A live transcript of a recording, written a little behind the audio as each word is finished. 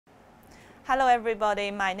Hello everybody,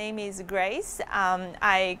 my name is Grace.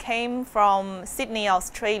 I came from Sydney,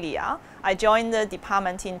 Australia. I joined the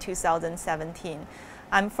department in 2017.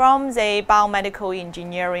 I'm from the biomedical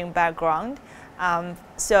engineering background.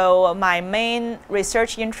 So my main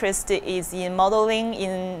research interest is in modeling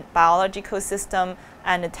in biological system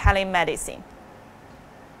and telemedicine.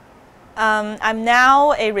 I'm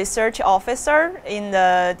now a research officer in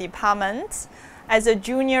the department. As a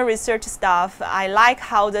junior research staff, I like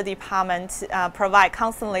how the department provide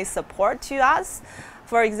constantly support to us.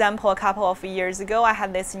 For example, a couple of years ago, I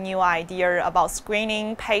had this new idea about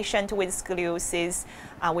screening patients with scoliosis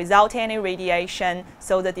without any radiation.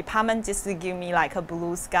 So the department just give me like a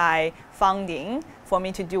blue sky funding for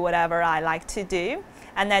me to do whatever I like to do.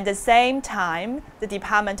 And at the same time, the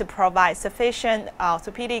department provides sufficient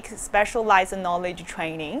orthopedic specialized knowledge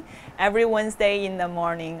training. Every Wednesday in the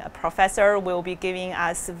morning, a professor will be giving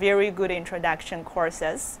us very good introduction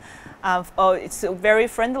courses. It's very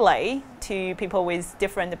friendly to people with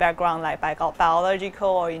different background like biological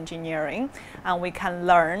or engineering, and we can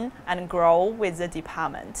learn and grow with the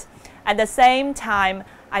department. At the same time,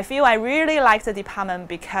 I feel I really like the department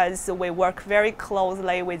because we work very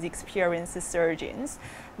closely with experienced surgeons.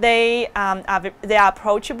 They are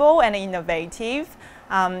approachable and innovative.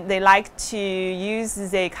 They like to use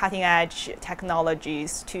the cutting-edge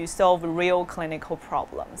technologies to solve real clinical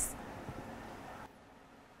problems.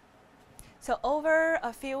 So over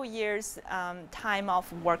a few years' time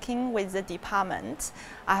of working with the department,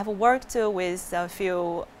 I have worked with a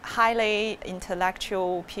few highly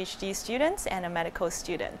intellectual PhD students and medical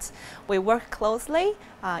students. We work closely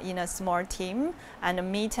in a small team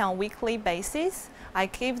and meet on a weekly basis. I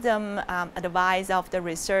give them advice of the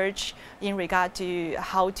research in regard to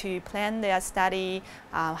how to plan their study,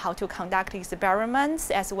 how to conduct experiments,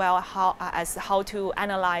 as well as how to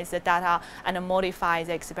analyze the data and modify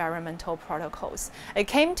the experimental protocols. It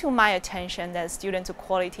came to my attention that student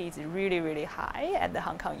quality is really, really high at the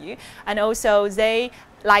Hong Kong U, and also they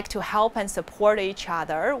like to help and support each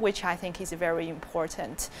other, which I think is very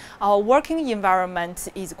important. Our working environment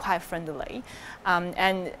is quite friendly,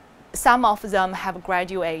 and some of them have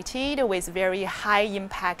graduated with very high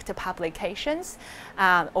impact publications,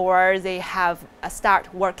 or they have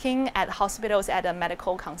start working at hospitals as a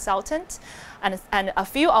medical consultant, and a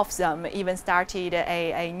few of them even started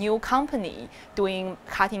a new company doing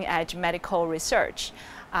cutting edge medical research.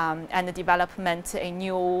 And the development a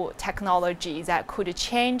new technology that could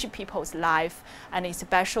change people's life and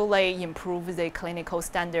especially improve the clinical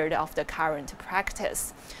standard of the current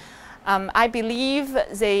practice. I believe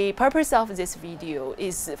the purpose of this video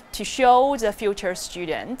is to show the future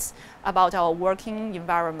students about our working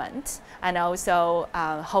environment, and also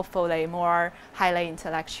hopefully more highly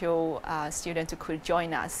intellectual students could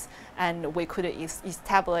join us, and we could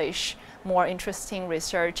establish more interesting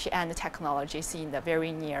research and technologies in the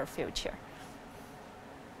very near future.